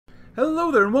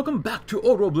Hello there and welcome back to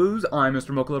Old World Blues. I'm Mr.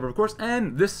 Mocha Lover, of course,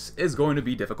 and this is going to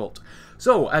be difficult.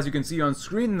 So, as you can see on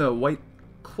screen, the White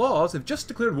Claws have just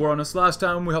declared war on us. Last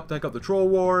time we helped take up the Troll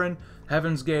War and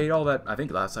Heaven's Gate, all that. I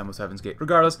think last time was Heaven's Gate.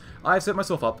 Regardless, I've set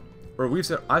myself up, or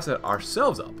I've set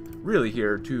ourselves up, really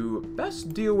here, to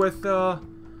best deal with,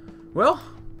 well,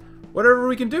 whatever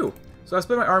we can do. So I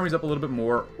split my armies up a little bit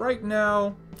more. Right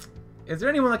now, is there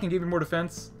anyone that can give me more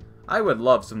defense? I would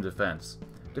love some defense.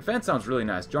 Defense sounds really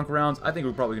nice. Junk rounds, I think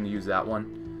we're probably going to use that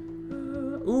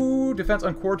one. Ooh, defense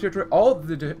on core territory. All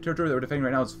the territory that we're defending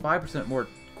right now is 5% more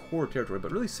core territory,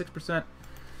 but really 6%.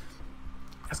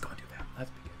 Let's go and do that.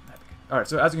 That's good. Alright,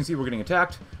 so as you can see, we're getting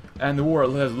attacked, and the war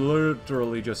has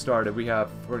literally just started. We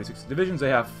have 46 divisions. They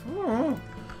have...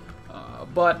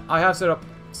 but I have set up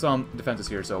some defenses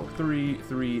here, so 3,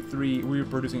 3, 3. We're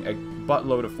producing a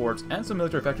buttload of forts and some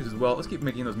military factories as well. Let's keep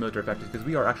making those military factories because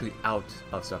we are actually out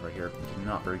of stuff right here, which is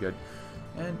not very good.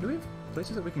 And do we have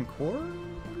places that we can core?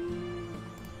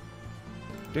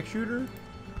 Dick shooter?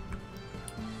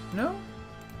 No?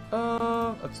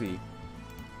 Let's see.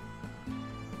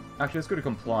 Actually, let's go to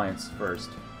compliance first.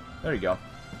 There you go.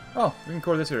 Oh, we can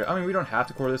core this area. I mean, we don't have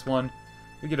to core this one.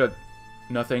 We get a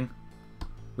nothing.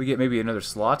 We get maybe another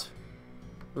slot.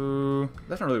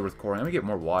 That's not really worth coring. Let me get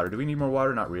more water. Do we need more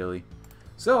water? Not really.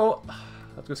 So,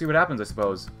 let's go see what happens, I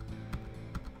suppose.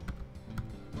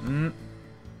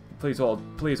 Please hold.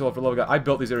 Please hold for the love of God. I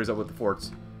built these areas up with the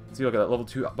forts. See, look at that. Level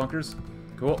 2 bunkers.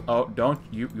 Cool. Oh, don't.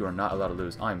 You are not allowed to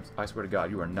lose. I swear to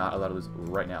God, you are not allowed to lose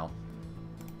right now.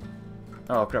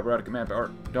 Oh, crap. We're out of command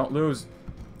power. Don't lose.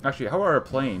 Actually, how are our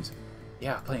planes?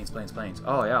 Yeah, planes.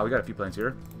 Oh, yeah. We got a few planes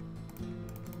here.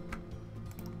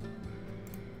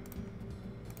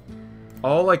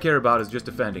 All I care about is just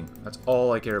defending. That's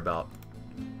all I care about.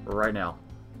 Right now.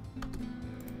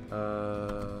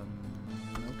 Okay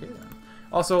then.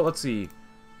 Also, let's see.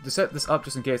 To set this up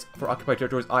just in case, for occupied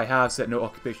territories, I have set no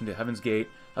occupation to Heaven's Gate,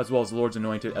 as well as Lord's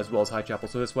Anointed, as well as High Chapel.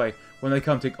 So this way, when they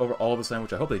come take over all of this land,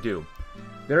 which I hope they do,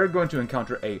 they're going to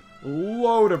encounter a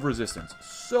load of resistance.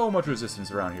 So much resistance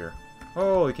around here.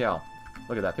 Holy cow.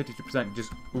 Look at that, 52%.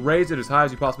 Just raise it as high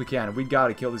as you possibly can, and we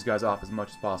gotta kill these guys off as much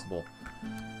as possible.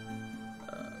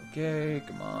 Okay,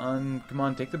 come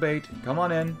on, take the bait. Come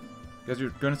on in. Because you're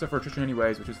going to suffer attrition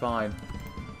anyways, which is fine.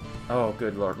 Oh,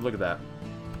 good lord, look at that.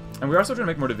 And we are still trying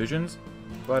to make more divisions,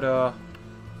 but,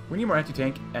 we need more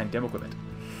anti-tank and demo equipment.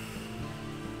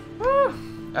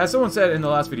 As someone said in the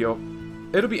last video,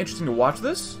 it'll be interesting to watch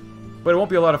this, but it won't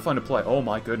be a lot of fun to play. Oh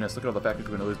my goodness, look at all the factories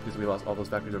we're going to lose because we lost all those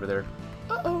factories over there.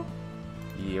 Uh-oh.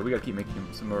 Yeah, we gotta keep making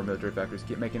some more military factories,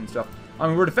 keep making stuff. I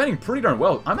mean, we're defending pretty darn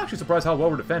well. I'm actually surprised how well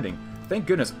we're defending. Thank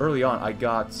goodness early on I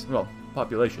got, well,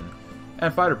 population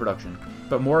and fighter production,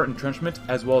 but more entrenchment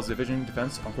as well as division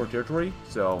defense on core territory.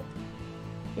 So,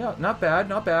 yeah, not bad,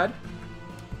 not bad.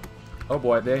 Oh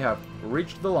boy, they have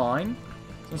reached the line.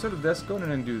 So instead of this, go ahead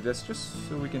and do this just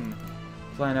so we can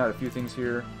plan out a few things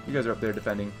here. You guys are up there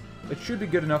defending. It should be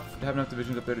good enough to have enough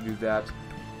divisions up there to do that.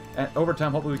 And over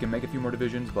time, hopefully we can make a few more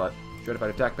divisions, but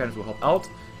stratified attack patterns will help out.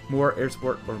 More air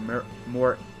support or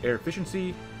more air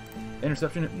efficiency.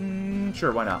 Interception?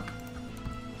 Sure, why not?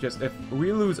 Just, if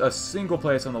we lose a single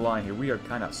place on the line here, we are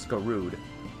kind of screwed.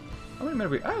 How many men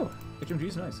have we... Oh!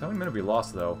 HMG's nice. How many men have we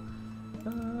lost, though?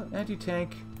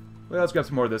 Anti-tank. Well, let's grab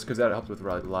some more of this, because that helps with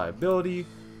reliability.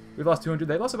 We've lost 200.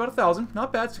 They lost about 1,000.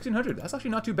 Not bad. 1,600. That's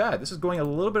actually not too bad. This is going a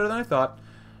little better than I thought.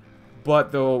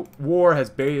 But the war has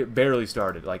barely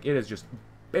started. Like, it has just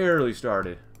barely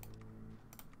started.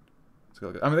 Let's go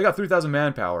look at... I mean, they got 3,000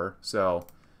 manpower, so...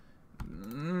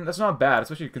 that's not bad,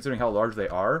 especially considering how large they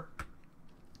are.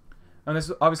 And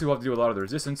this obviously we'll have to deal with a lot of the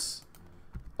resistance.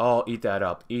 Oh, eat that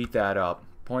up. Eat that up.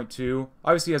 Point 2.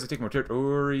 Obviously, as they take more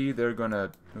territory, they're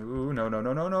gonna... Ooh, no.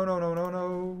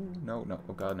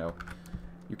 Oh, God, no.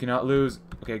 You cannot lose.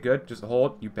 Okay, good. Just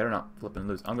hold. You better not flip and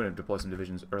lose. I'm gonna deploy some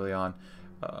divisions early on.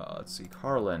 Let's see.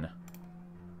 Carlin.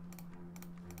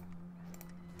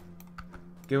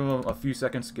 Give them a few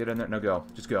seconds to get in there. No, go.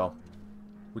 Just go.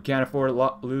 We can't afford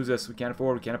to lose this. We can't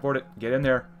afford it. Get in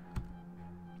there.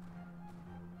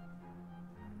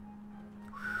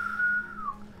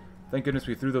 Thank goodness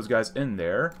we threw those guys in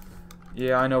there.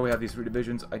 Yeah, I know we have these 3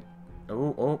 divisions.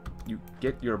 Oh, you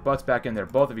get your butts back in there.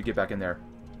 Both of you get back in there.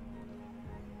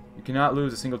 You cannot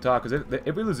lose a single tile, because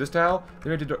if we lose this tile,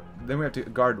 then we have to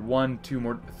guard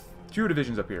 2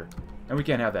 divisions up here. And we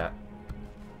can't have that.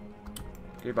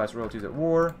 Okay, Vice Royalties at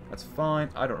war. That's fine.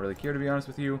 I don't really care, to be honest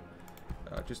with you.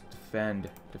 Just defend.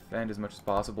 Defend as much as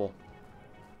possible.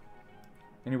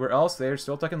 Anywhere else, they're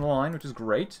still tucking the line, which is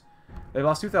great. They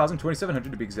lost 2,000,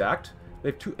 2,700 to be exact.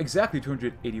 They have exactly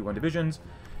 281 divisions.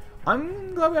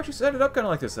 I'm glad we actually set it up kind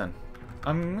of like this then.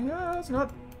 Yeah, it's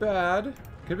not bad.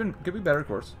 Could be better, of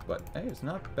course, but hey, it's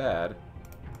not bad.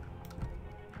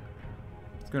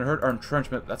 It's gonna hurt our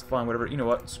entrenchment. That's fine. Whatever. You know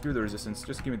what? Screw the resistance.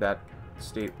 Just give me that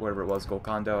state, whatever it was,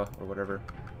 Golconda or whatever.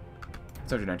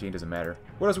 719 doesn't matter.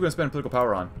 What else are we gonna spend political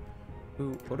power on?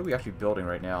 Ooh, what are we actually building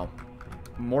right now?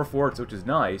 More forts, which is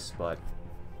nice, but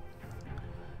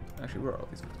actually, where are all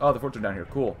these? Oh, the forts are down here.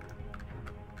 Cool.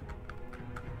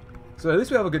 So at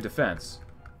least we have a good defense.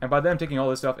 And by them taking all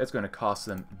this stuff, it's going to cost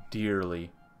them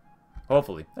dearly.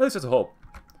 Hopefully. At least that's a hope.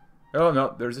 Oh,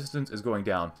 no. The resistance is going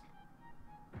down.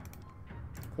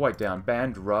 Quite down.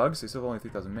 Banned drugs. They still have only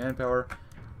 3,000 manpower.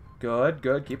 Good,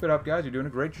 good. Keep it up, guys. You're doing a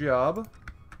great job.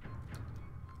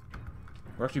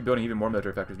 We're actually building even more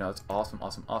military factories now. That's awesome,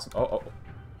 awesome, awesome. Oh.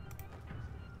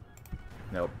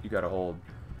 Nope. You got to hold.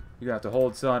 You're going to have to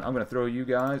hold, son. I'm going to throw you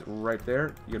guys right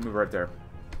there. You got to move right there.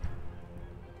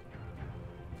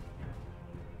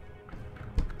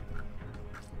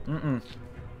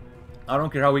 I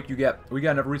don't care how weak you get. We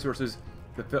got enough resources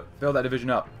to fill that division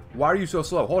up. Why are you so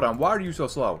slow? Hold on. Why are you so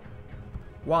slow?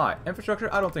 Why?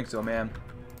 Infrastructure? I don't think so, man.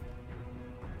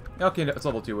 Okay, it's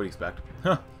level 2. What do you expect?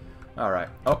 Huh. Alright.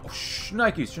 Oh,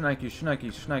 Schnikers.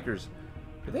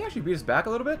 Did they actually beat us back a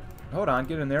little bit? Hold on.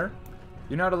 Get in there.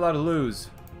 You're not allowed to lose.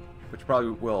 But you probably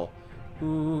will.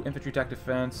 Ooh, infantry attack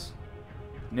defense.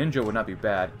 Ninja would not be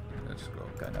bad. Let's go,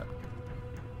 kind of.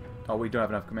 Oh, we don't have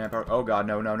enough command power. Oh god,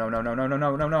 no.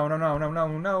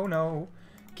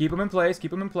 Keep them in place,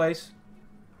 keep them in place.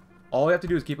 All we have to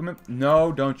do is keep them in.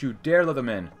 No, don't you dare let them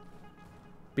in.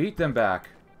 Beat them back.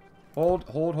 Hold.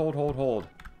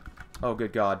 Oh,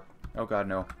 good god. Oh god,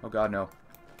 no. Oh god, no.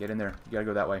 Get in there. You gotta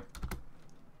go that way.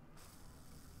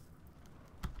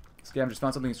 Scam just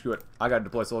found something. Screw it. I gotta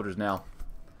deploy soldiers now.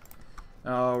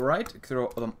 Alright. Throw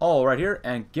them all right here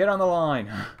and get on the line.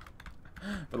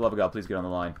 For the love of God, please get on the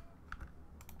line.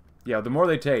 Yeah, the more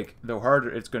they take, the harder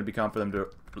it's going to become for them to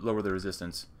lower the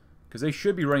resistance. Because they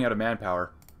should be running out of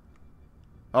manpower.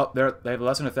 Oh, they have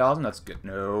less than 1,000? That's good.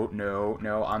 No.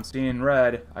 I'm seeing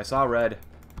red. I saw red.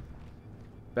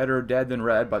 Better dead than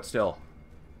red, but still.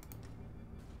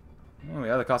 Oh,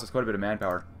 yeah, that cost us quite a bit of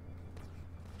manpower.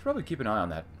 Should probably keep an eye on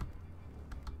that.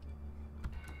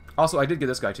 Also, I did get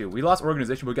this guy, too. We lost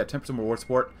organization, but we got 10% more war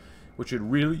support, which should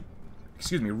really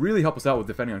help us out with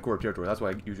defending on core territory. That's why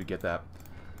I usually get that.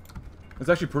 It's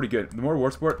actually pretty good. The more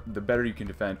war support, the better you can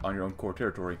defend on your own core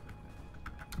territory.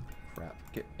 Crap.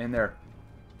 Get in there.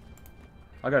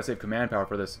 I gotta save command power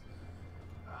for this.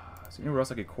 So anywhere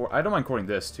else I could core? I don't mind coring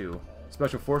this, too.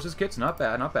 Special forces kits, not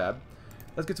bad, not bad.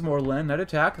 Let's get some more land net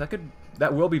attack.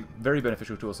 That will be very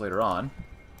beneficial to us later on.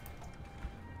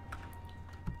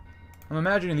 I'm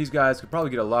imagining these guys could probably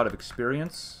get a lot of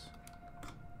experience.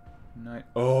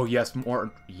 Oh, yes,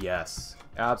 more. Yes.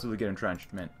 Absolutely get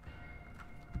entrenchment.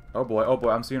 Oh boy,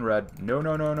 I'm seeing red. No. You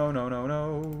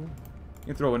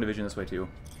can throw one division this way, too.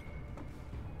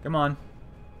 Come on.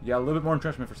 You got a little bit more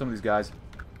entrenchment for some of these guys.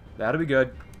 That'll be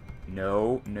good.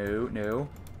 No. There's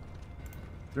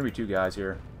gonna be 2 guys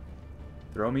here.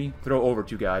 Throw over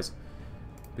 2 guys.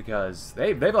 Because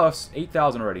they've lost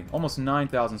 8,000 already. Almost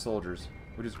 9,000 soldiers.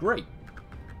 Which is great.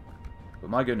 But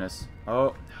my goodness.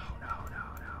 Oh, no.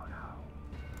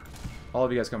 All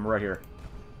of you guys come right here.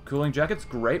 Cooling jackets,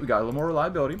 great. We got a little more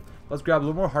reliability. Let's grab a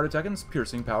little more heart attack and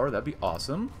piercing power. That'd be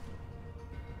awesome.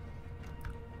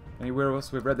 Anywhere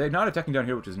else we've read? They're not attacking down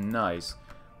here, which is nice.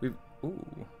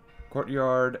 Ooh.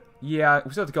 Courtyard. Yeah,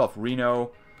 we still have to kill off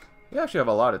Reno. We actually have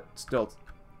a lot of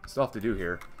stuff to do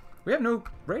here. We have no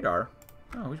radar.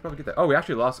 Oh, we should probably get that. Oh, we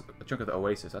actually lost a chunk of the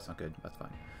Oasis. That's not good. That's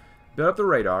fine. Build up the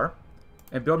radar.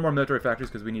 And build more military factories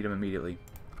because we need them immediately.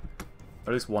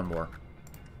 Or at least one more.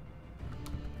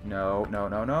 No.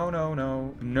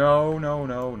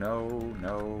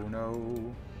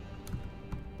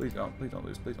 Please don't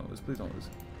lose.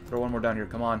 Throw one more down here.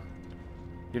 Come on.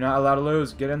 You're not allowed to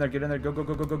lose. Get in there. Go.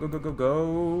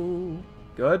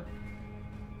 Good.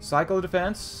 Cycle of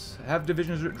defense. Have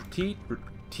divisions retreat.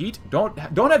 Don't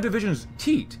have divisions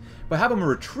teat, but have them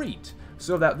retreat.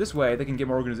 So that this way they can get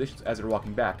more organizations as they're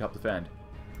walking back to help defend.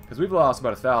 Because we've lost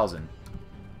about 1,000.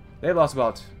 They've lost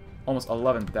about almost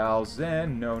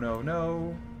 11,000.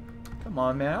 No. Come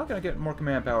on, man. How can I get more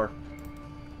command power?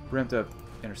 Preemptive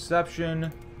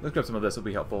interception. Look up some of this. Will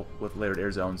be helpful with layered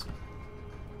air zones.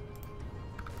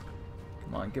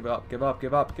 Come on, give up.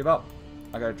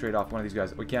 I gotta trade off one of these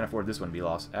guys. We can't afford this one to be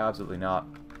lost. Absolutely not.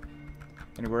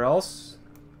 Anywhere else?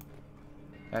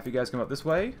 Half you guys come up this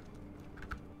way.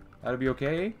 That'll be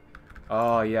okay.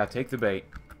 Oh, yeah. Take the bait.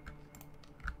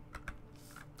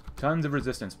 Tons of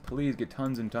resistance. Please get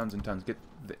tons and tons and tons. Get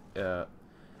the,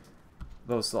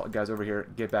 those guys over here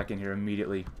get back in here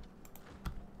immediately.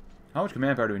 How much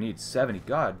command power do we need? 70.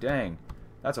 God dang.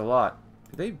 That's a lot.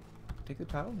 Did they take the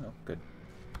tile? No. Good.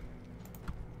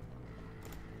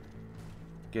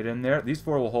 Get in there. These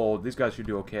 4 will hold. These guys should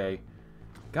do okay.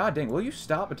 God dang. Will you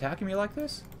stop attacking me like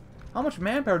this? How much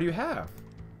manpower do you have?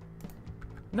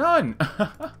 None!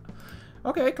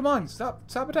 Okay, come on. Stop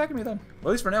attacking me then. Well,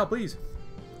 at least for now, please.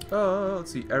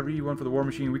 Let's see. Everyone for the war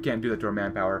machine. We can't do that to our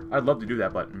manpower. I'd love to do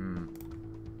that, but...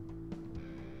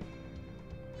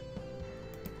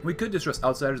 We could distress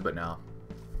outsiders, but no.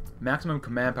 Maximum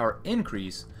command power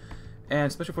increase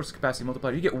and special forces capacity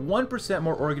multiplier. You get 1%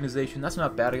 more organization. That's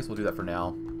not bad. I guess we'll do that for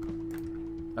now.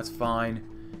 That's fine.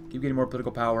 Keep getting more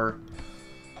political power.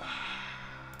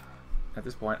 At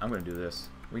this point, I'm going to do this.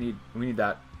 We need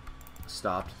that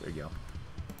stopped. There you go.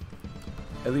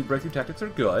 Elite breakthrough tactics are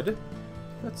good.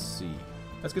 Let's see.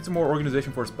 Let's get some more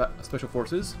organization for special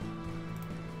forces.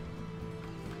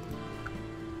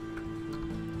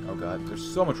 Oh god,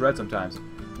 there's so much red sometimes.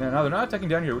 Now they're not attacking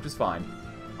down here, which is fine.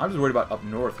 I'm just worried about up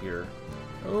north here.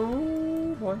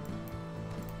 Oh boy.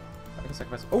 I can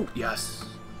sacrifice. Oh yes.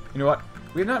 You know what?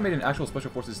 We have not made an actual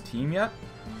special forces team yet,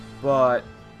 but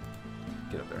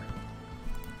get up there.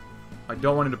 I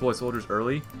don't want to deploy soldiers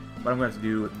early, but I'm going to have to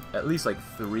do at least like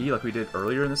 3 like we did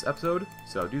earlier in this episode.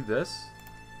 So do this.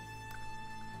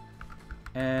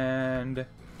 And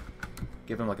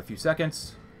give them like a few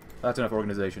seconds. That's enough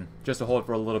organization. Just to hold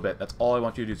for a little bit. That's all I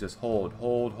want you to do is just hold.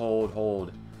 Hold, hold,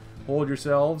 hold. Hold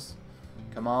yourselves.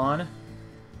 Come on.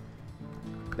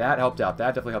 That helped out. That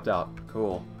definitely helped out.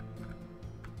 Cool.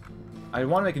 I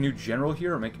want to make a new general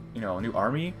here, or make, you know, a new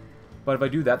army. But if I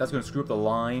do that, that's going to screw up the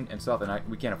line and stuff, and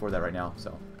we can't afford that right now,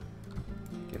 so.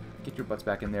 Get your butts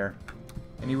back in there.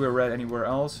 Anywhere red, anywhere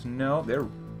else? No, they're...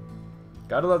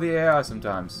 Gotta love the AI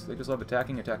sometimes. They just love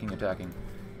attacking, attacking, attacking.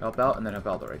 Help out, and then help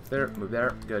out right there. Move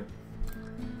there. Good.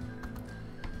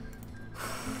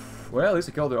 Well, at least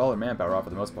they killed all their manpower off for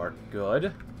the most part.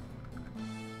 Good.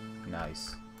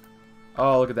 Nice.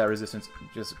 Oh, look at that resistance.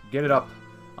 Just get it up.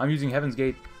 I'm using Heaven's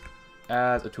Gate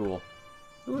as a tool.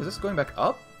 Ooh, is this going back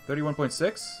up?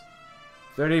 31.6?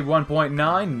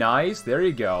 31.9? Nice. There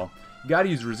you go. You gotta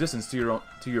use resistance to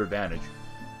your advantage.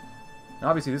 Now,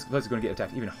 obviously, this place is going to get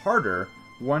attacked even harder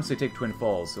once they take Twin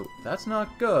Falls, so that's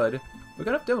not good. We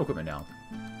got enough demo equipment now.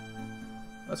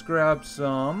 Let's grab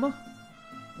some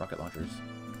rocket launchers.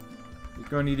 We're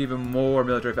going to need even more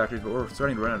military factories, but we're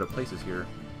starting to run out of places here.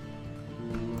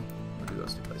 We'll do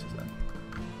those 2 places then.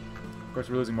 Of course,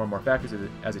 we're losing more and more factories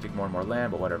as they take more and more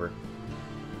land, but whatever.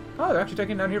 Oh, they're actually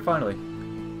taking down here finally.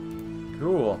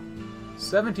 Cool.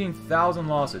 17,000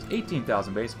 losses.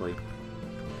 18,000 basically.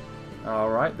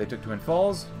 Alright, they took Twin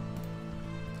Falls.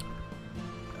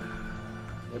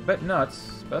 They're a bit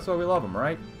nuts, but that's why we love them,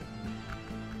 right?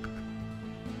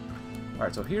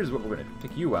 Alright, so here's what we're going to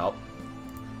take you out.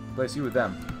 Place you with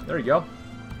them. There you go.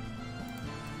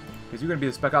 Because you're going to be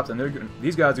the Spec Ops, and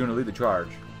these guys are going to lead the charge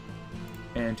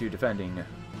into defending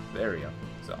the area.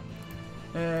 So,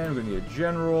 and we're going to need a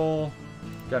general.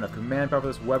 Got enough command power for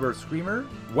this Webster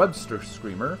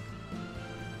Screamer.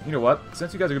 You know what?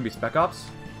 Since you guys are going to be Spec Ops,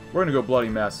 we're going to go bloody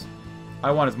mess.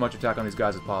 I want as much attack on these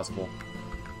guys as possible.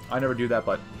 I never do that,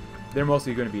 but they're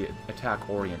mostly going to be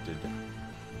attack-oriented.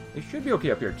 They should be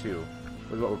okay up here, too,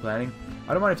 with what we're planning.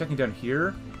 I don't mind attacking down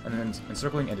here, and then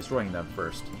encircling and destroying them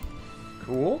first.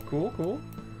 Cool, cool, cool.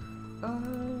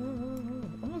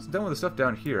 Almost done with the stuff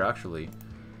down here, actually.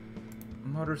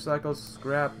 Motorcycles,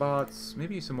 scrap bots,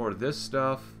 maybe some more of this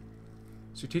stuff.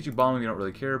 Strategic bombing we don't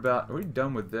really care about. Are we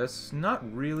done with this?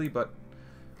 Not really, but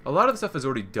a lot of the stuff is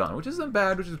already done, which isn't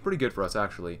bad, which is pretty good for us,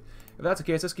 actually. If that's the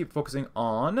case, let's keep focusing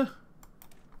on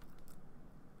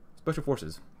special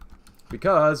forces.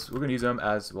 Because we're going to use them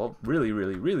as, well, really,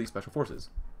 really, really special forces.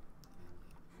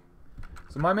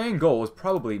 So my main goal was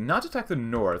probably not to attack the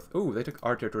north. Ooh, they took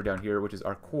our territory down here, which is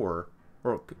our core.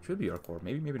 Or it should be our core.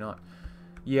 Maybe, maybe not.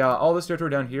 Yeah, all this territory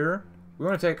down here, we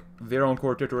want to take their own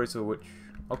core territory, so which...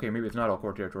 Okay, maybe it's not all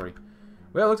core territory.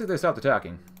 Well, it looks like they stopped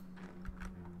attacking.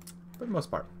 For the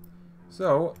most part.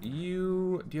 So, do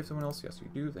you have someone else? Yes, you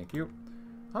do. Thank you.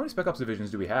 How many Spec Ops divisions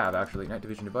do we have, actually? Night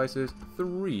Division devices.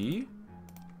 3.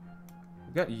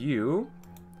 We got you.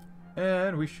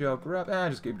 And we shall grab...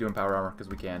 just keep doing power armor, because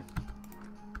we can.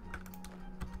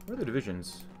 Where are the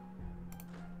divisions?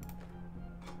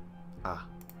 Ah,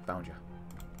 found you.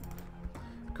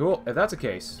 Cool. If that's the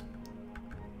case...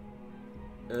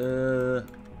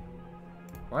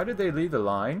 why did they leave the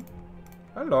line?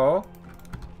 Hello?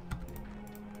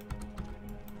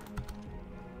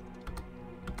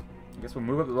 I guess we'll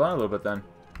move up the line a little bit then.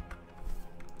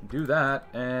 Do that,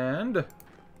 and...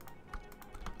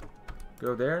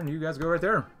 go there, and you guys go right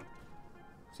there.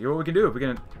 See what we can do. If we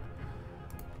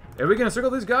can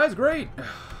encircle these guys, great.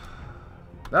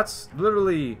 That's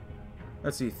literally,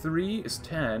 let's see, 3 is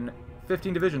 10,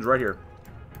 15 divisions right here.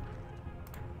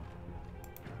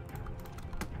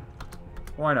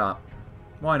 Why not?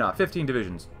 Why not? 15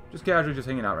 divisions. Just casually just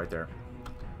hanging out right there.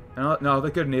 And no, they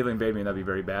could naval invade me and that'd be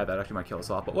very bad. That actually might kill us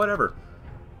off, but whatever.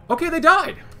 Okay, they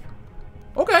died.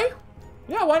 Okay.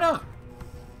 Yeah, why not?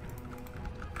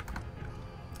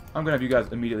 I'm gonna have you guys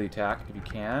immediately attack if you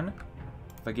can.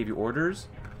 If I gave you orders.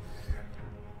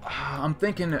 I'm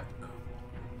thinking...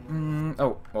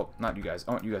 oh, well, not you guys.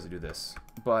 I want you guys to do this.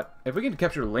 But if we can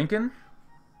capture Lincoln,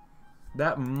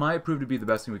 that might prove to be the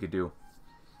best thing we could do.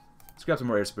 Let's grab some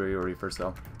more air superiority first,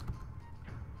 though.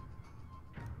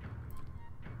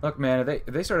 Look, man, if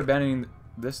they start abandoning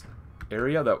this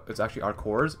area that it's actually our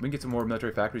cores, we can get some more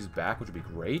military factories back, which would be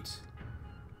great.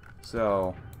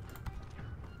 So,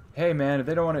 hey, man, if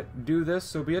they don't want to do this,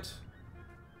 so be it.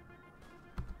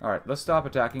 Alright, let's stop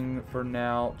attacking for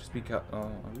now, just because... Oh,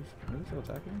 are we still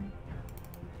attacking?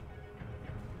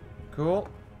 Cool.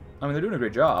 I mean, they're doing a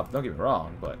great job, don't get me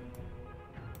wrong, but...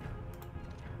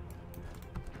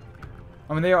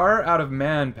 I mean, they are out of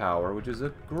manpower, which is a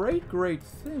great, great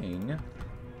thing.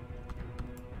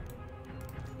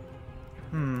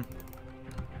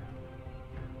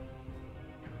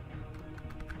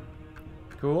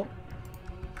 Cool.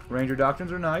 Ranger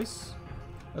doctrines are nice.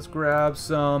 Let's grab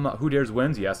some... Who dares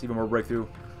wins? Yes, even more breakthrough.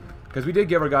 Because we did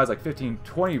give our guys like 15,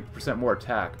 20% more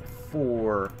attack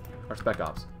for our spec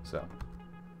ops. So.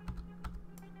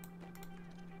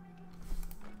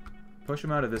 Push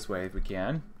them out of this way if we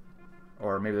can.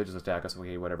 Or maybe they'll just attack us.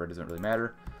 Okay, whatever. It doesn't really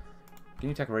matter. Can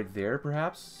you attack right there,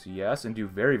 perhaps? Yes, and do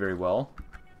very, very well.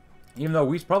 Even though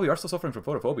we probably are still suffering from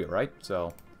photophobia, right?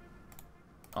 So.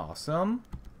 Awesome.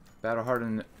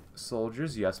 Battle-hardened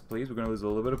soldiers. Yes, please. We're going to lose a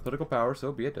little bit of political power,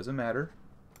 so be it. Doesn't matter.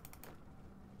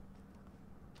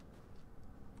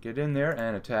 Get in there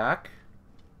and attack.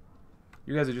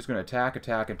 You guys are just going to attack,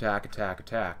 attack, attack, attack,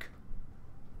 attack.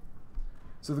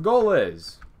 So the goal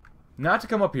is not to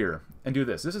come up here and do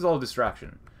this. This is all a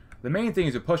distraction. The main thing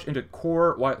is to push into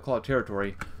core White Claw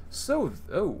territory. So,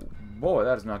 oh boy,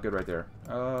 that is not good right there.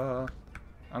 I'm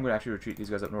going to actually retreat these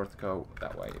guys up north to go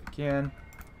that way if you can.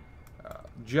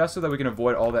 Just so that we can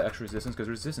avoid all that extra resistance, because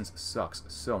resistance sucks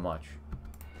so much.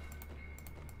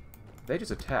 They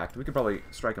just attacked. We could probably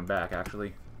strike them back,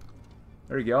 actually.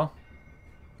 There you go.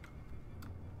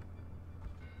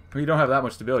 We don't have that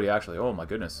much stability, actually. Oh my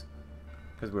goodness.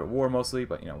 Because we're at war mostly,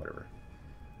 but, you know, whatever.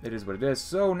 It is what it is.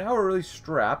 So now we're really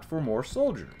strapped for more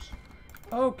soldiers.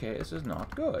 Okay, this is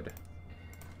not good.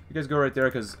 You guys go right there,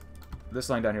 because this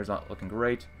line down here is not looking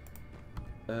great.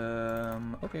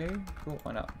 Okay, cool,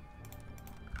 why not?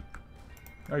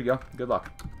 There you go, good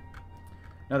luck.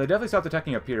 Now, they definitely stopped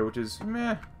attacking up here, which is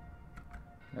meh.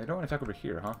 They don't want to attack over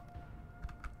here, huh?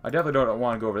 I definitely don't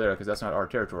want to go over there, because that's not our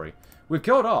territory. We've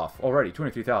killed off already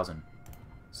 23,000.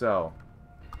 So.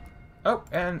 Oh,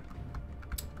 and...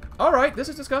 Alright, this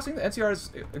is disgusting. The NCR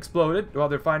has exploded while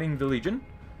they're fighting the Legion.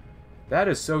 That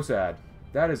is so sad.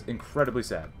 That is incredibly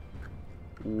sad.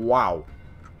 Wow.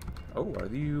 Oh, are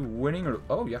you winning or...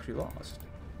 Oh, you actually lost.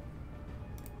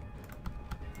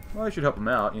 Well, I should help them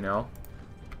out, you know.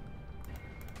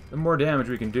 The more damage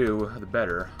we can do, the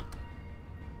better.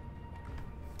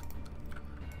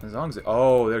 As long as...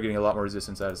 Oh, they're getting a lot more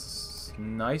resistance. That is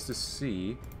nice to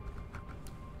see.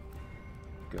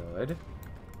 Good.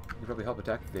 You can probably help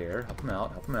attack there. Help them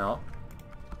out. Help them out.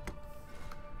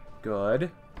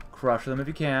 Good. Crush them if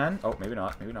you can. Oh, maybe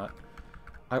not. Maybe not.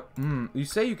 You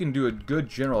say you can do a good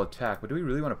general attack, but do we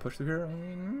really want to push through here? I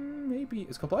mean, maybe.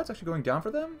 Is compliance actually going down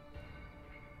for them?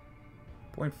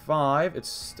 0.5. It's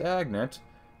stagnant.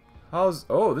 How's...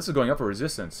 Oh, this is going up for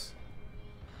resistance.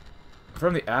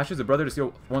 From the ashes, the brother to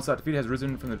steal one slot defeat has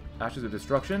risen from the ashes of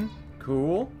destruction.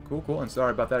 Cool. Cool, cool. And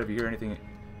sorry about that if you hear anything,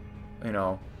 you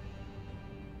know,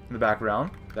 in the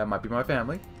background. That might be my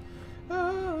family.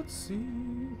 Let's see.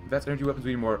 That's energy weapons.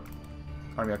 We need more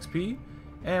army XP.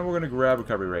 And we're going to grab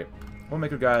recovery rate. We'll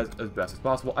make our guys as best as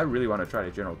possible. I really want to try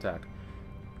a general attack.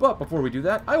 But before we do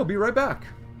that, I will be right back.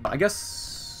 I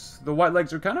guess the White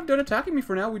Legs are kind of done attacking me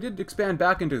for now. We did expand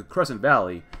back into Crescent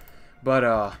Valley.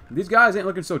 But these guys ain't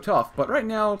looking so tough. But right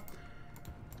now,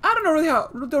 I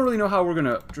don't really know how we're going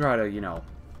to try to, you know,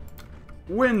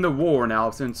 win the war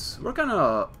now, since we're kind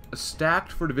of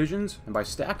stacked for divisions. And by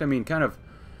stacked, I mean kind of...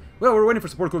 Well, we're waiting for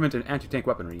support equipment and anti-tank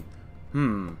weaponry.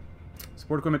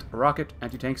 Support equipment, rocket,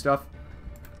 anti-tank stuff.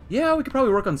 Yeah, we could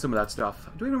probably work on some of that stuff.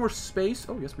 Do we have any more space?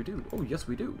 Oh, yes, we do. Oh, yes,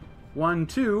 we do. 1,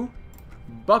 2.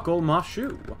 Buckle my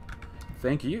shoe.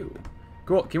 Thank you.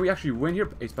 Cool. Can we actually win here?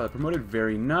 Ace pilot promoted.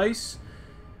 Very nice.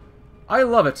 I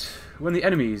love it when the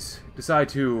enemies decide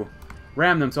to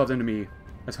ram themselves into me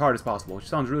as hard as possible, which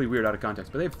sounds really weird out of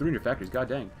context, but they have 300 factories. God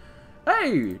dang.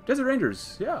 Hey! Desert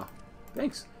Rangers. Yeah.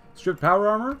 Thanks. Stripped power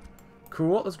armor.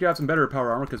 Cool. Let's grab some better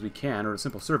power armor because we can, or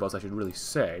simple servos, I should really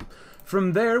say.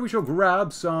 From there, we shall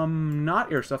grab some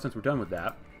not air stuff since we're done with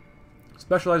that.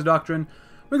 Specialized Doctrine.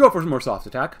 We go for some more soft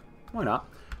attack. Why not?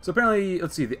 So apparently,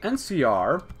 let's see, the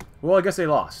NCR, well, I guess they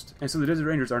lost. And so the Desert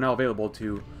Rangers are now available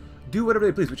to do whatever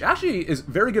they please, which actually is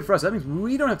very good for us. That means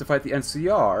we don't have to fight the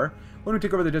NCR when we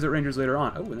take over the Desert Rangers later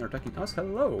on. Oh, and they're attacking us.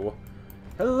 Hello.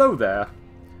 Hello there.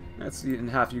 Let's see, and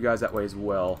half you guys that way as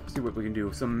well. See what we can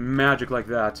do. Some magic like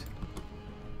that.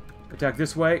 Attack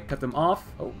this way. Cut them off.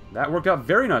 Oh, that worked out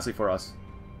very nicely for us.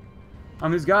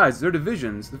 These guys, their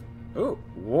divisions. Oh,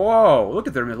 whoa. Look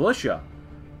at their militia.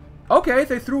 Okay,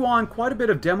 they threw on quite a bit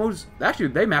of demos. Actually,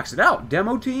 they maxed it out.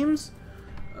 Demo teams,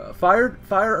 firearm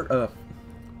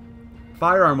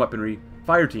weaponry,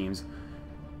 fire teams,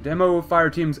 demo fire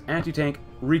teams, anti-tank,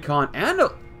 recon, and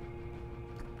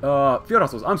field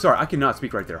hostiles. I'm sorry, I cannot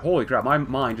speak right there. Holy crap, my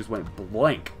mind just went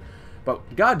blank.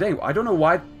 But god dang, I don't know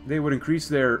why they would increase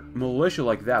their militia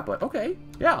like that, but okay,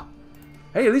 yeah.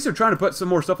 Hey, at least they're trying to put some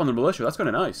more stuff on their militia. That's kind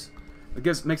of nice. I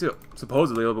guess it makes it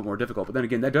supposedly a little bit more difficult, but then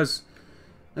again, that does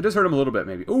hurt them a little bit,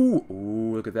 maybe. Ooh,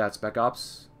 look at that, Spec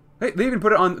Ops. Hey, they even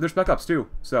put it on their Spec Ops, too.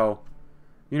 So,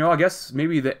 you know, I guess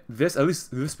maybe at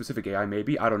least this specific AI,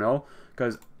 maybe. I don't know.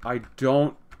 Because I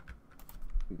don't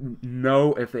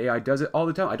know if the AI does it all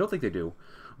the time. I don't think they do.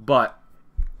 But,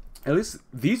 at least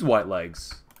these white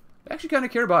legs, they actually kind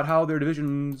of care about how their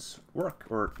divisions work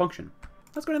or function.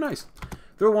 That's kind of nice.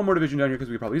 Throw one more division down here because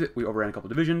we could probably use it. We overran a couple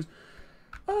divisions.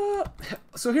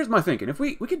 So here's my thinking. If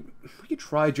we could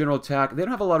try general attack. They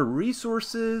don't have a lot of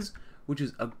resources, which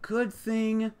is a good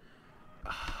thing.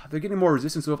 They're getting more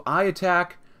resistance, so if I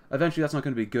attack, eventually that's not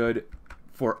going to be good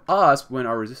for us when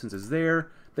our resistance is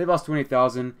there. They've lost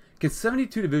 28,000. Can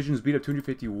 72 divisions beat up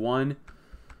 251?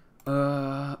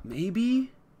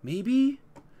 Maybe? Maybe?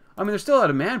 I mean, they're still out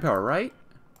of manpower, right?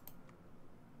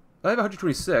 I have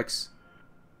 126.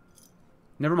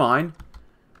 Never mind.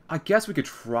 I guess we could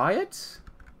try it?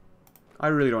 I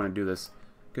really don't want to do this,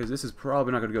 because this is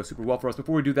probably not going to go super well for us.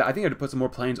 Before we do that, I think I have to put some more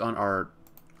planes on our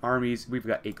armies. We've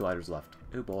got 8 gliders left.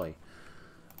 Oh boy.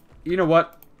 You know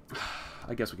what?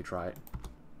 I guess we could try it.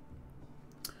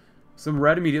 Some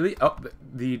red immediately. Oh,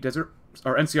 the desert,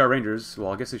 or NCR Rangers.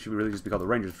 Well, I guess they should really just be called the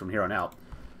Rangers from here on out.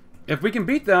 If we can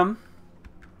beat them,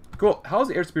 cool. How's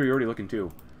the air superiority looking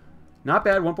too? Not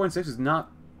bad. 1.6 is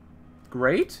not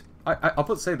great.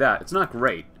 I'll say that. It's not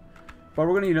great. But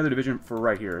we're going to need another division for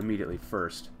right here immediately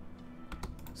first.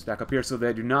 Stack up here so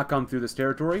they do not come through this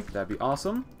territory. That'd be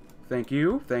awesome. Thank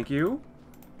you. Thank you.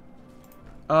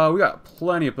 We got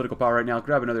plenty of political power right now.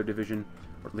 Grab another division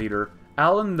or leader.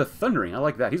 Alan the Thundering. I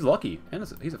like that. He's lucky. And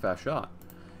he's a fast shot.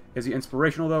 Is he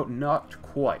inspirational, though? Not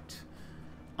quite.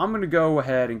 I'm going to go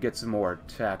ahead and get some more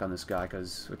attack on this guy,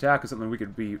 because attack is something we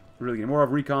could be really getting more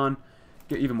of. Recon.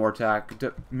 Get even more attack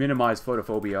to minimize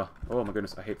photophobia. Oh my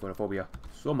goodness, I hate photophobia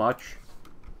so much.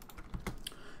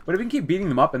 But if we can keep beating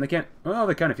them up, and they can't... Well,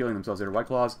 they're kind of feeling themselves there. White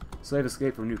Claws. Slave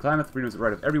escape from New Klamath. Freedom is the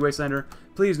right of every wastelander.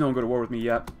 Please, no one go to war with me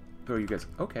yet. Throw you guys...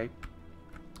 Okay.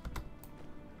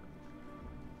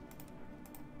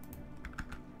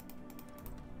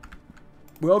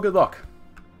 Well, good luck.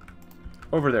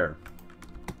 Over there.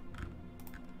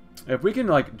 If we can,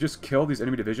 like, just kill these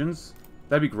enemy divisions,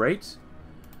 that'd be great.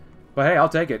 But hey, I'll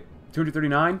take it.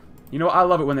 239. You know, I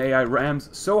love it when the AI rams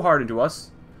so hard into us,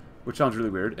 which sounds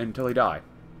really weird, until they die.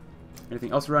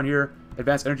 Anything else around here?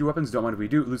 Advanced energy weapons. Don't mind if we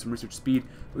do. Lose some research speed.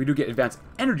 But we do get advanced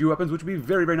energy weapons, which would be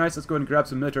very, very nice. Let's go ahead and grab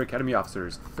some military academy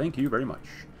officers. Thank you very much.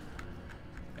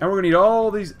 And we're going to need all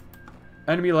these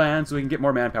enemy lands so we can get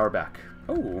more manpower back.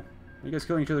 Oh, are you guys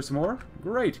killing each other some more?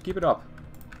 Great. Keep it up.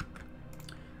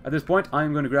 At this point,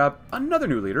 I'm going to grab another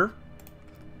new leader.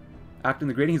 Act in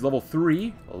the grading. He's level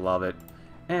 3. Love it.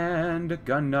 And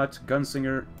Gun Nut,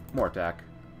 Gunslinger, more attack.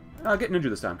 Get Ninja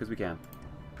this time, because we can.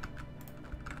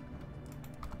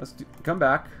 Let's come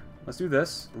back. Let's do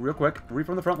this real quick. Read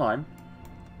from the front line.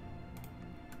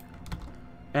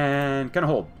 And kind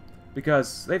of hold.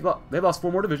 Because they've lost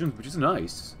 4 more divisions, which is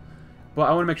nice. But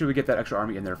I want to make sure we get that extra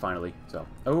army in there finally. So,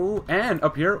 oh, and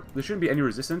up here, there shouldn't be any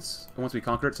resistance once we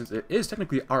conquer it, since it is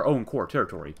technically our own core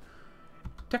territory.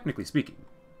 Technically speaking.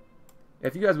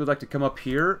 If you guys would like to come up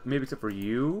here, maybe except for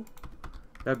you,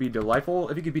 that'd be delightful.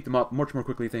 If you could beat them up much more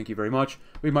quickly, thank you very much.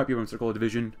 We might be able to circle a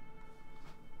division.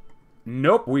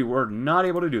 Nope, we were not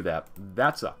able to do that.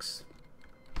 That sucks.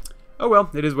 Oh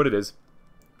well, it is what it is.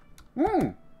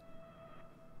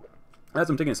 As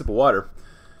I'm taking a sip of water.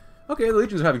 Okay, the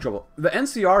Legion's having trouble. The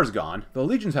NCR is gone. The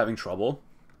Legion's having trouble.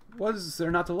 What is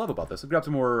there not to love about this? Let's grab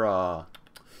some more,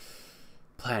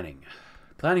 planning.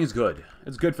 Planning is good.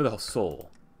 It's good for the soul.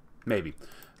 Maybe.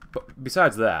 But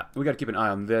besides that, we gotta keep an eye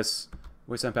on this.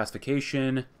 Wasteland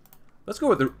pacification. Let's go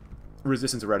with the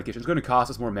resistance eradication. It's going to cost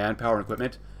us more manpower and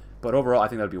equipment, but overall, I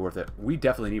think that would be worth it. We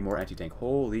definitely need more anti-tank.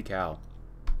 Holy cow.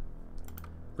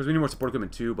 Of course, we need more support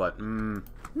equipment too, but,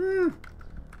 throw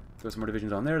some more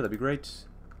divisions on there. That'd be great.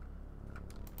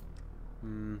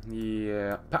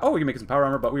 Yeah. Oh, we can make some power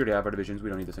armor, but we already have our divisions. We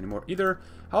don't need this anymore either.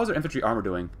 How's our infantry armor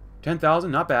doing? 10,000?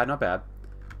 Not bad, not bad.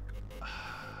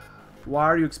 Why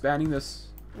are you expanding this?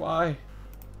 Why?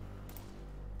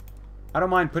 I don't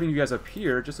mind putting you guys up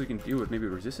here just so you can deal with maybe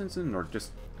resistance or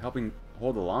just helping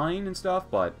hold the line and stuff,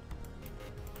 but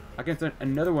I can send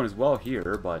another one as well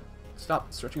here, but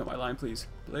stop stretching out my line, please.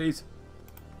 Please.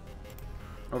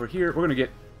 Over here, we're going to get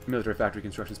military factory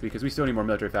construction speed because we still need more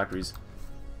military factories.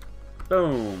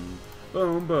 Boom.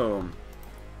 Boom, boom.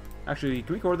 Actually,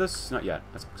 can we core this? Not yet.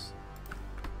 That sucks.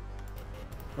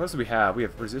 What else do we have? We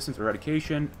have resistance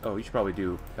eradication. Oh, you should probably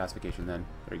do pacification then.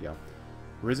 There you go.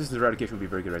 Resistance eradication would be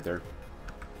very good right there.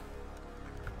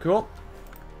 Cool.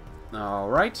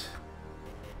 Alright.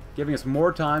 Giving us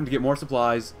more time to get more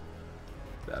supplies.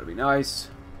 That'll be nice.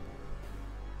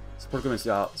 Support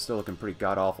equipment's still looking pretty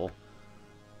god-awful.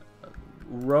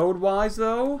 Road-wise,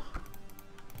 though,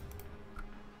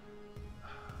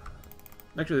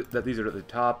 make sure that these are at the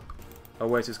top.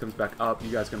 Oasis comes back up.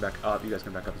 You guys come back up. You guys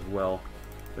come back up as well.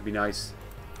 That'd be nice.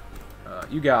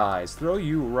 You guys, throw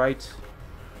you right...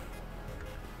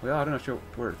 Well, I don't know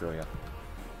where to throw you.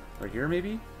 Right here,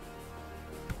 maybe?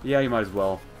 Yeah, you might as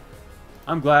well.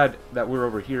 I'm glad that we're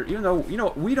over here. Even though, you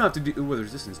know, we don't have to deal with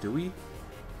resistance, do we?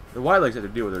 The Wildlegs have to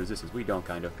deal with the resistance. We don't,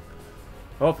 kind of.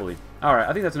 Hopefully. Alright,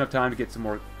 I think that's enough time to get some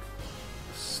more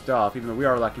stuff, even though we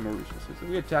are lacking more resources. If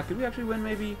we attack, could we actually win,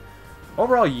 maybe?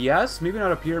 Overall, yes. Maybe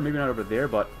not up here, maybe not over there,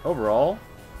 but overall,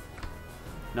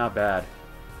 not bad.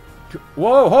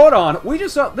 Whoa, hold on! We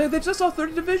just saw... They just saw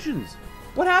 30 divisions!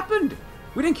 What happened?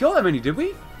 We didn't kill that many, did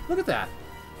we? Look at that.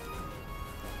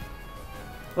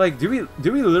 Like, did we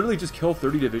literally just kill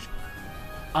 30 divisions?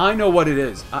 I know what it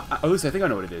is. At least I think I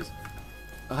know what it is.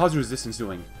 How's resistance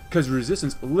doing? Because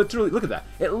resistance literally... Look at that.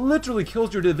 It literally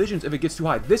kills your divisions if it gets too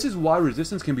high. This is why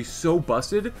resistance can be so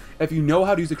busted if you know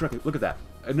how to use it correctly. Look at that.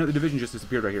 Another division just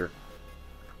disappeared right here.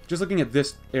 Just looking at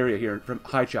this area here from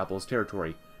Highchapel's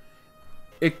territory.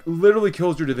 It literally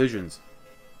kills your divisions.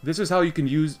 This is how you can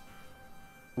use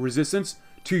resistance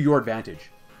to your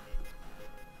advantage.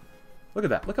 Look at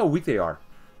that. Look how weak they are.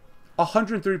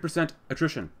 130%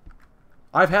 attrition.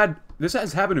 This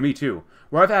has happened to me too,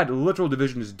 where I've had literal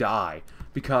divisions die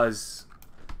because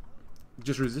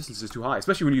just resistance is too high,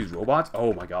 especially when you use robots.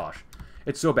 Oh my gosh.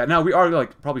 It's so bad. Now, we are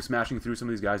like probably smashing through some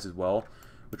of these guys as well,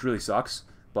 which really sucks,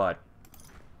 but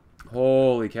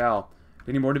holy cow.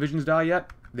 Did any more divisions die yet?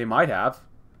 They might have.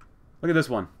 Look at this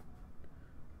one.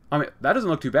 I mean, that doesn't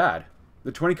look too bad.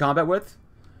 The 20 combat width?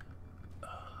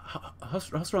 How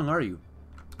strong are you?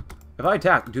 If I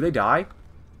attack, do they die?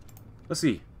 Let's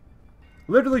see.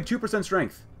 Literally 2%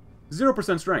 strength.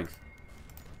 0% strength.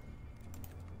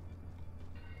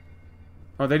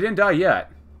 Oh, they didn't die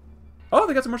yet. Oh,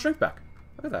 they got some more strength back.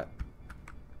 Look at that.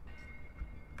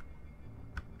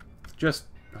 Just,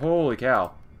 holy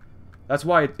cow. That's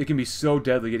why it can be so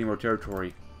deadly getting more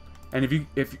territory. And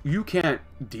if you can't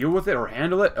deal with it or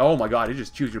handle it, oh my god, it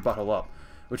just chews your butthole up.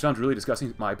 Which sounds really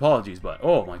disgusting. My apologies, but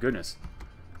oh my goodness.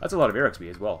 That's a lot of air XP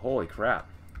as well. Holy crap.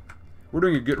 We're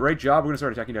doing a great job. We're going to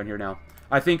start attacking down here now.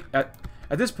 I think at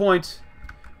this point,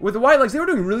 with the Wildlegs, they were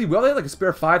doing really well. They had like a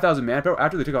spare 5,000 manpower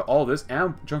after they took out all this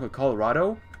and a chunk of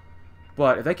Colorado.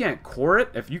 But if they can't core it,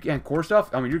 if you can't core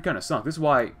stuff, I mean, you're kind of sunk. This is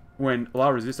why when a lot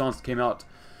of Resistance came out,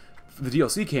 the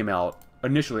DLC came out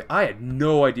initially, I had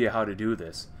no idea how to do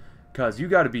this. Because you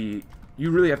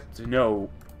really have to know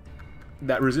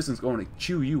that Resistance is going to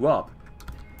chew you up.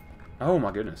 Oh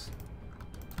my goodness.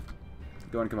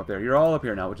 Go ahead and come up there. You're all up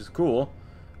here now, which is cool.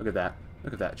 Look at that.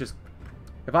 Look at that. Just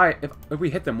if we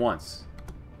hit them once,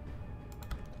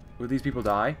 would these people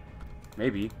die?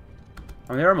 Maybe.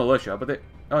 I mean, they are militia, but they...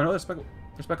 Oh, no, they're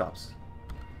spec ops.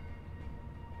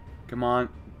 Come on.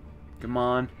 Come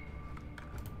on.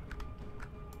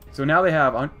 So now they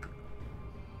have...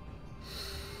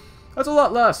 That's a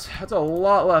lot less. That's a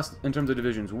lot less in terms of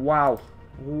divisions. Wow.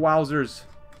 Wowzers.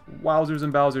 Wowzers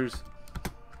and bowsers.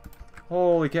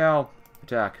 Holy cow.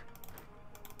 Attack.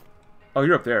 Oh,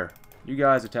 you're up there. You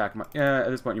guys attack. At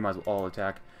this point, you might as well all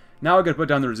attack. Now I gotta put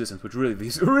down the resistance, which really,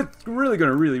 these are really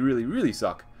gonna really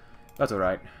suck. That's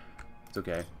alright. It's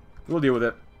okay. We'll deal with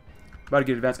it. About to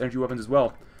get advanced energy weapons as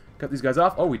well. Cut these guys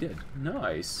off. Oh, we did.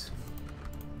 Nice.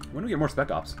 When do we get more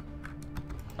Spec Ops?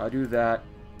 I'll do that.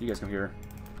 You guys come here.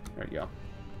 There you go.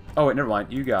 Oh, wait, never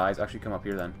mind. You guys actually come up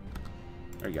here then.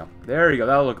 There you go. There you go.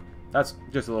 That'll look... That's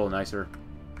just a little nicer.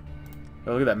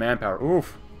 Oh, look at that manpower.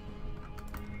 Oof.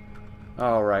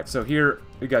 Alright, so here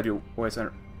we gotta do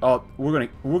wasteland. Oh,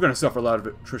 we're gonna suffer a lot of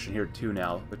attrition here too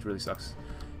now, which really sucks.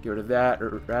 Get rid of that,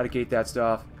 or eradicate that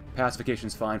stuff.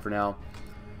 Pacification's fine for now.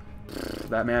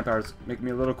 That manpower's making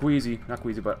me a little queasy. Not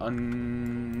queasy, but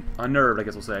unnerved, I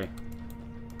guess we'll say.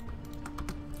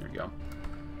 There you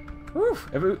go. Oof.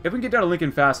 If we can get down to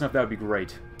Lincoln fast enough, that would be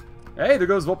great. Hey, there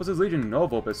goes Vulpus's Legion. No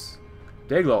Vulpus.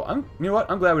 Dayglow. You know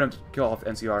what? I'm glad we don't have to kill off the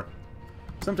NCR.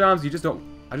 Sometimes you just don't...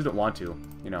 I just don't want to,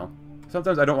 you know.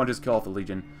 Sometimes I don't want to just kill off the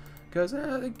Legion. Because they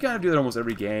kind of do that almost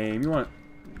every game.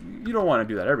 You don't want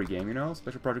to do that every game, you know?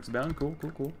 Special projects abound. Cool,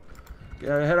 cool, cool.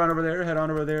 Head on over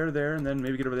there, and then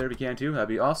maybe get over there if you can too. That'd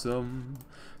be awesome.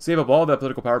 Save up all that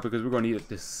political power because we're going to need it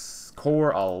to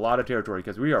score a lot of territory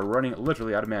because we are running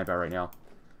literally out of manpower right now.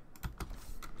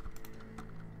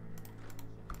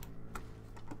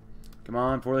 Come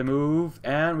on, before they move,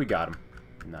 and we got them.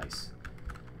 Nice.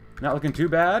 Not looking too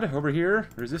bad over here.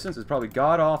 Resistance is probably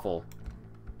god-awful.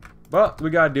 But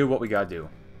we gotta do what we gotta do.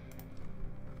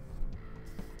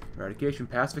 Eradication,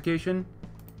 pacification.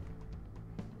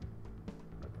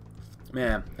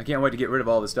 Man, I can't wait to get rid of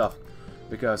all this stuff.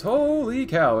 Because, holy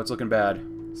cow, it's looking bad.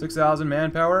 6,000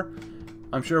 manpower.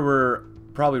 I'm sure we're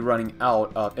probably running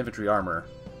out of infantry armor.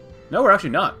 No, we're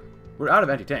actually not. We're out of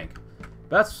anti-tank.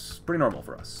 That's pretty normal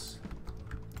for us.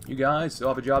 You guys still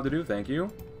have a job to do, thank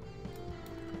you.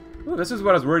 Ooh, this is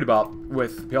what I was worried about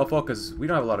with Palefolk, because we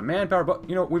don't have a lot of manpower, but,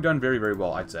 you know, we've done very, very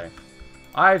well, I'd say.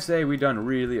 I'd say we've done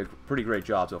really a pretty great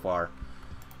job so far.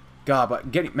 God,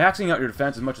 but maxing out your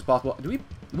defense as much as possible.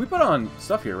 We put on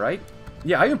stuff here, right?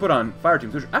 Yeah, I even put on fire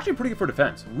teams, which are actually pretty good for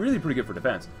defense. Really pretty good for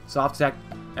defense. Soft attack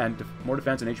and more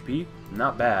defense and HP,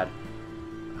 not bad.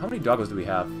 How many doggos do we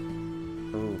have?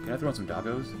 Oh, can I throw in some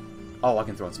doggos? Oh, I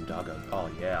can throw in some doggos. Oh,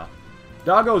 yeah.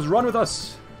 Doggos, run with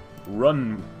us!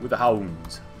 Run with the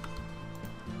hounds.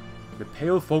 The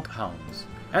Palefolk Hounds.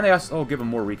 And they also give them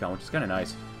more recon, which is kind of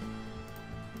nice.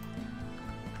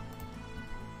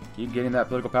 Keep getting that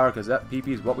political power, because that PP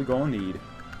is what we're going to need.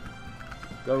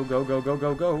 Go, go, go, go,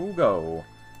 go, go, go.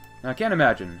 Now, I can't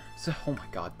imagine. Oh my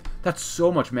god. That's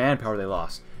so much manpower they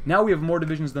lost. Now we have more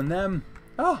divisions than them.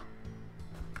 Ah!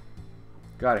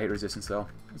 God, I hate resistance, though.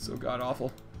 It's so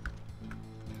god-awful.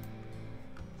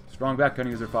 Strong back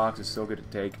cutting as their fox is so good to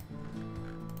take.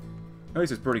 At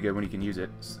least it's pretty good when you can use it.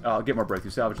 I'll get more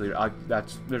breakthrough. Salvage leader.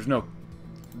 That's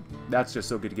just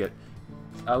so good to get.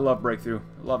 I love breakthrough.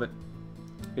 I love it.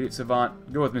 Idiot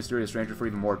savant. Go with mysterious stranger for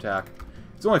even more attack.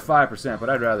 It's only 5%, but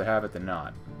I'd rather have it than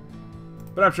not.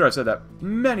 But I'm sure I've said that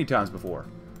many times before.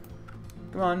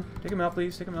 Come on, take him out,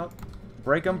 please. Take him out.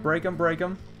 Break him, break him, break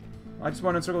him. I just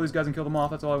want to encircle these guys and kill them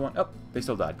off. That's all I want. Oh, they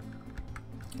still died.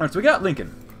 Alright, so we got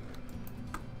Lincoln.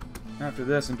 After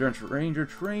this, Endurance Ranger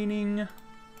training.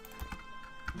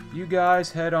 You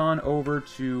guys head on over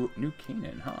to New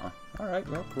Canaan, huh? Alright,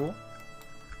 well, cool.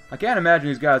 I can't imagine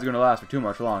these guys are going to last for too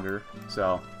much longer,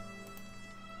 so...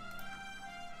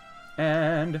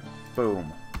 And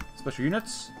boom. Special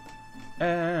units.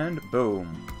 And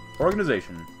boom.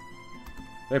 Organization.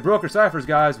 They broke our ciphers,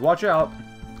 guys. Watch out.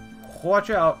 Watch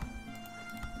out.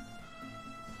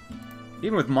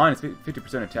 Even with minus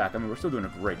 50% attack, I mean, we're still doing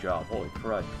a great job. Holy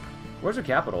crud. Where's the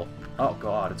capital? Oh,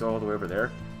 God. It's all the way over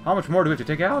there. How much more do we have to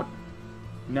take out?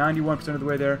 91% of the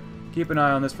way there. Keep an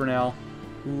eye on this for now.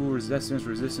 Ooh, resistance,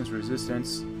 resistance,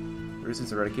 resistance.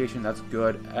 Resistance eradication. That's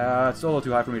good. It's still a little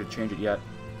too high for me to change it yet.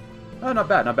 Oh, not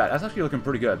bad, not bad. That's actually looking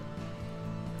pretty good.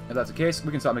 If that's the case, we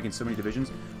can stop making so many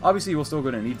divisions. Obviously, we're still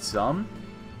going to need some.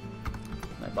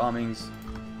 Night bombings.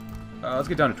 Let's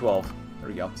get down to 12. There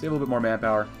we go. Save a little bit more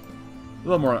manpower. A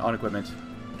little more on equipment.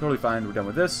 Totally fine. We're done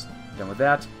with this. Done with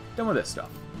that. Done with this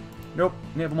stuff. Nope.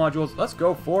 Naval modules. Let's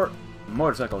go for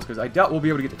motorcycles, because I doubt we'll be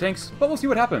able to get the tanks, but we'll see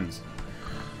what happens.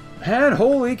 And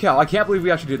holy cow, I can't believe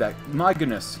we actually did that. My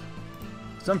goodness.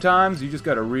 Sometimes you just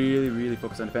gotta really, really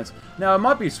focus on defense. Now, it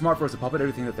might be smart for us to puppet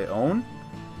everything that they own,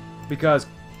 because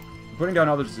putting down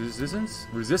all this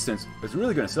resistance is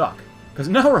really gonna suck. Because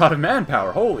now we're out of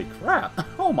manpower. Holy crap.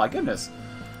 Oh my goodness.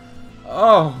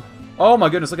 Oh. Oh my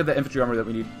goodness, look at the infantry armor that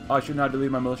we need. I should not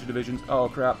delete my militia divisions. Oh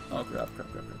crap. Oh crap,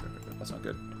 crap, crap, crap, crap, crap. That's not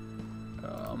good.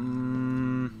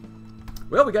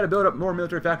 Well, we gotta build up more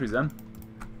military factories then.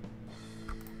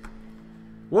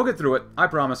 We'll get through it. I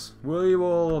promise. We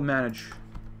will manage.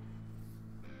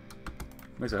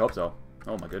 At least I hope so.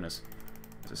 Oh my goodness.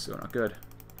 This is so not good.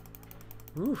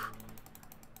 Oof.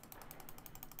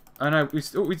 And we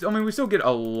still get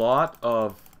a lot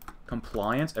of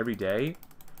compliance every day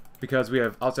because we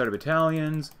have outsider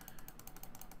battalions,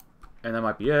 and that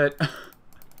might be it.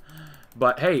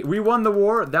 But hey, we won the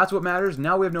war. That's what matters.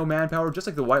 Now we have no manpower, just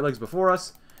like the white legs before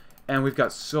us, and we've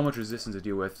got so much resistance to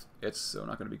deal with. It's so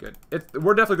not going to be good.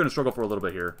 We're definitely going to struggle for a little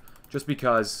bit here, just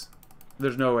because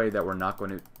there's no way that we're not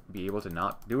going to be able to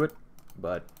not do it.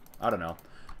 But I don't know.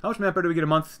 How much manpower do we get a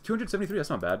month? 273. That's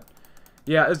not bad.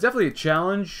 Yeah, it's definitely a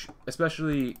challenge,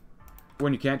 especially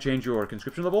when you can't change your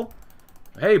conscription level.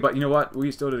 Hey, but you know what?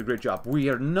 We still did a great job. We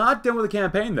are not done with the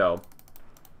campaign, though,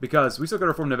 because we still got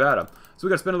to reform Nevada. So we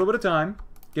got to spend a little bit of time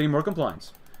getting more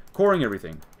compliance. Coring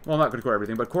everything. Well, not going to core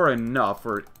everything, but core enough,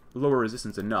 or lower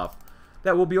resistance enough,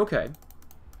 that will be okay.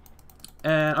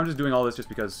 And I'm just doing all this just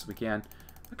because we can.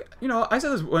 Okay, you know, I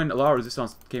said this when a lot of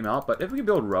resistance came out, but if we can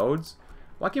build roads,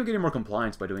 why can't we get any more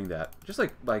compliance by doing that? Just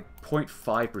like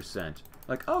 0.5%.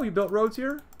 Like, oh, you built roads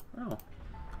here? Oh,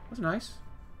 that's nice.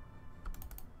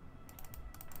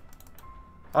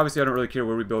 Obviously, I don't really care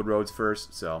where we build roads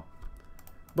first, so.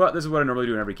 But this is what I normally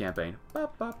do in every campaign.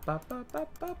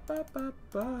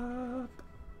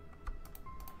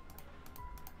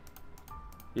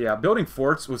 Yeah, building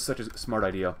forts was such a smart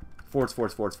idea. Forts.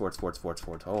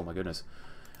 Oh my goodness.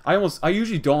 I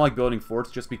usually don't like building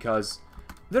forts just because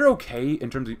they're okay in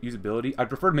terms of usability. I'd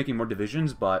prefer making more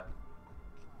divisions, but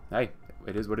hey,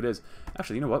 it is what it is.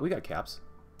 Actually, you know what? We got caps.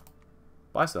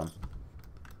 Buy some.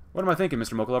 What am I thinking,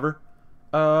 Mr. Mocha Lover?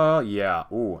 Yeah.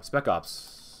 Ooh, Spec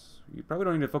Ops. You probably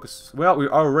don't need to focus... Well, we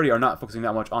already are not focusing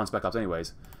that much on Spec Ops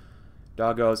anyways.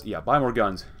 Doggos. Yeah, buy more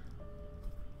guns.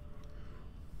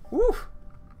 Woo!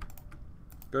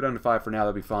 Go down to 5 for now,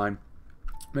 that'll be fine.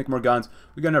 Make more guns.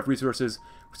 We got enough resources.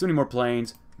 We still need more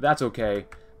planes. That's okay.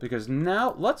 Because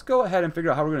now, let's go ahead and figure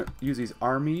out how we're going to use these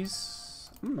armies.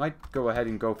 I might go ahead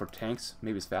and go for tanks,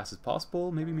 maybe as fast as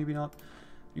possible. Maybe, maybe not.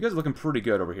 You guys are looking pretty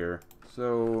good over here.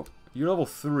 So, you're level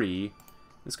 3.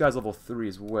 This guy's level 3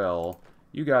 as well.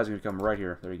 You guys are going to come right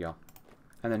here. There you go.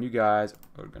 And then you guys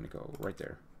are going to go right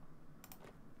there.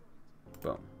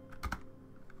 Boom.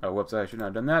 Oh, whoops, I should not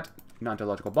have done that.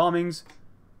 Non-teleological bombings.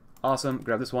 Awesome.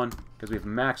 Grab this one, because we have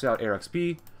maxed out air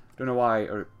XP. Don't know why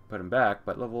I put him back,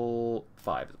 but level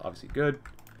 5 is obviously good.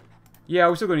 Yeah,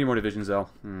 we're still going to need more divisions, though.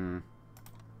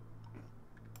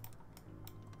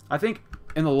 I think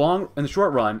in the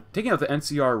short run, taking out the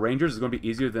NCR Rangers is going to be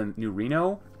easier than New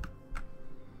Reno.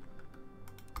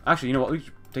 Actually, you know what? We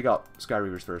should take out Sky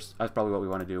Reavers first. That's probably what we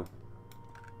want to do.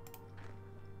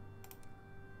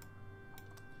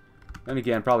 And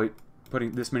again, probably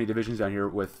putting this many divisions down here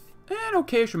with an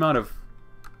okayish amount of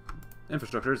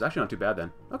infrastructure is actually not too bad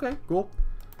then. Okay, cool.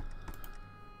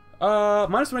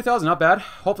 Minus 20,000, not bad.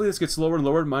 Hopefully this gets lower and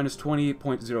lower. Minus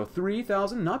 20.03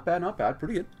 thousand. Not bad, not bad.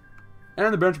 Pretty good.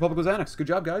 And the British Republic was annexed. Good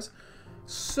job, guys.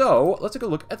 So, let's take a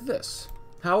look at this.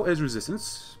 How is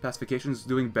resistance? Pacification's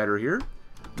doing better here.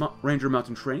 Ranger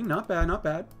Mountain Training, not bad, not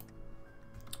bad.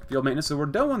 Field maintenance, so we're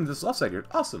done on this left side here.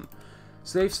 Awesome.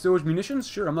 Safe storage munitions,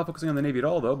 sure, I'm not focusing on the Navy at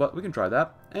all though, but we can try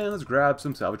that. And let's grab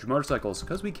some salvage motorcycles,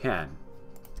 because we can.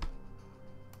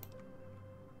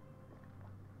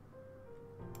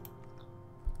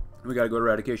 We gotta go to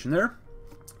eradication there.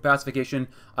 Pacification,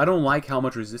 I don't like how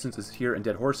much resistance is here in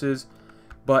Dead Horses,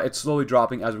 but it's slowly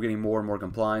dropping as we're getting more and more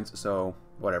compliance, so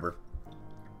whatever.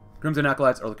 Crimson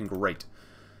Acolytes are looking great.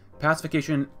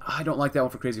 Pacification, I don't like that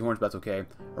one for Crazy Horns, but that's okay.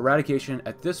 Eradication,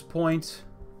 at this point,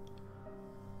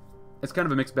 it's kind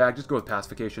of a mixed bag. Just go with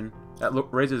Pacification. That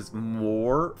raises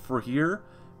more for here,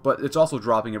 but it's also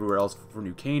dropping everywhere else for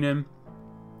New Canaan.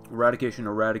 Eradication,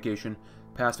 Eradication.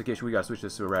 Pacification, we gotta switch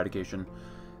this to Eradication.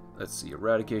 Let's see,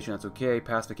 Eradication, that's okay.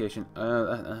 Pacification,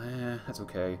 that's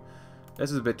okay. This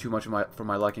is a bit too much for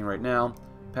my liking right now.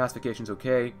 Pacification's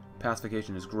okay.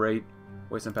 Pacification is great.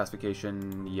 Wasteland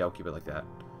Pacification, yeah, I'll keep it like that.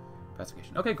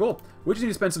 Pacification. Okay, cool. We just need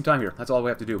to spend some time here. That's all we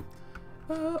have to do.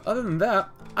 Other than that,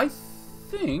 I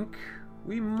think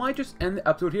we might just end the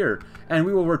episode here. And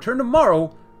we will return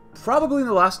tomorrow, probably in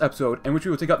the last episode, in which we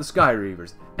will take out the Sky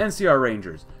Reavers, NCR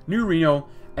Rangers, New Reno,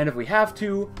 and if we have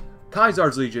to,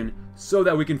 Kaisar's Legion, so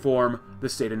that we can form the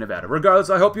state of Nevada. Regardless,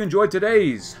 I hope you enjoyed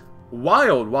today's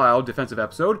wild defensive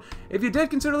episode. If you did,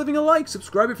 consider leaving a like,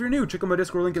 subscribe if you're new, check out my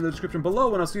Discord link in the description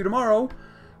below, and I'll see you tomorrow.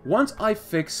 Once I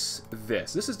fix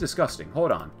this. This is disgusting.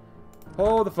 Hold on.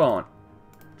 Hold the phone.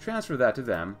 Transfer that to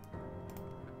them.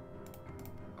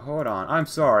 Hold on. I'm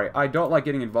sorry. I don't like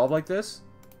getting involved like this.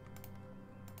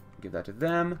 Give that to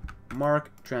them. Mark.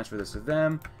 Transfer this to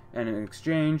them. And in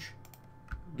exchange,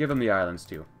 give them the islands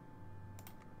too.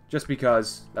 Just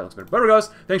because that looks better. But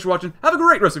regardless, thanks for watching. Have a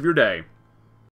great rest of your day.